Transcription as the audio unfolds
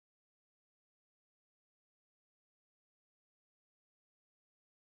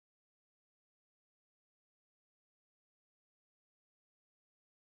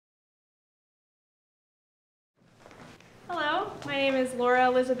My name is Laura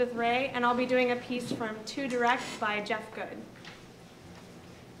Elizabeth Ray, and I'll be doing a piece from Too Direct by Jeff Good.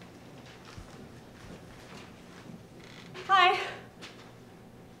 Hi.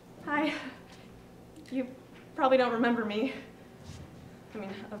 Hi. You probably don't remember me. I mean,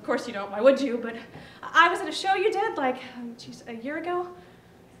 of course you don't, why would you? But I was at a show you did, like, geez, a year ago.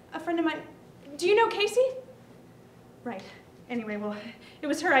 A friend of mine, do you know Casey? Right. Anyway, well, it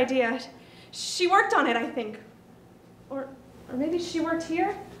was her idea. She worked on it, I think. Or maybe she worked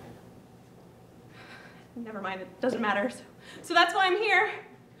here? Never mind, it doesn't matter. So that's why I'm here.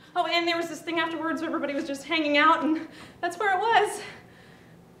 Oh, and there was this thing afterwards where everybody was just hanging out, and that's where it was.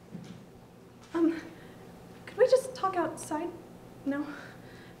 Could we just talk outside? No?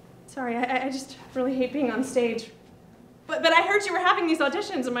 Sorry, I just really hate being on stage. But I heard you were having these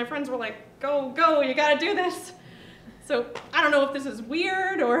auditions, and my friends were like, go, you gotta do this. So I don't know if this is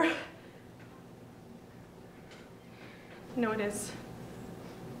weird or... No, it is.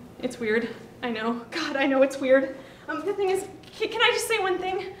 It's weird. I know. God, I know it's weird. The thing is, can I just say one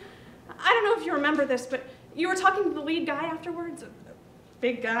thing? I don't know if you remember this, but you were talking to the lead guy afterwards. A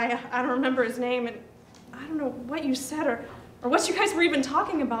big guy. I don't remember his name, and I don't know what you said or what you guys were even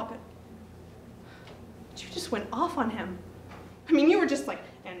talking about, but you just went off on him. I mean, you were just like,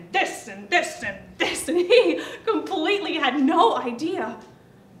 and this, and this, and this, and he completely had no idea.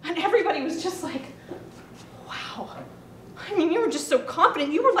 And everybody was just like, wow. I mean, you were just so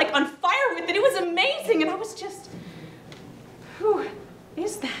confident. You were like on fire with it. It was amazing. And I was just, who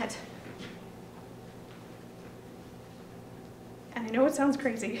is that? And I know it sounds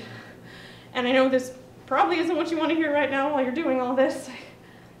crazy. And I know this probably isn't what you want to hear right now while you're doing all this.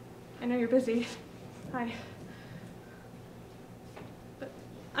 I know you're busy. But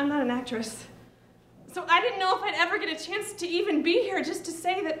I'm not an actress. So I didn't know if I'd ever get a chance to even be here just to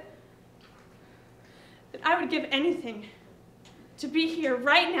say that I would give anything to be here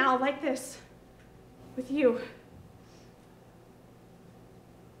right now like this with you.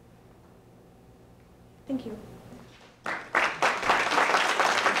 Thank you.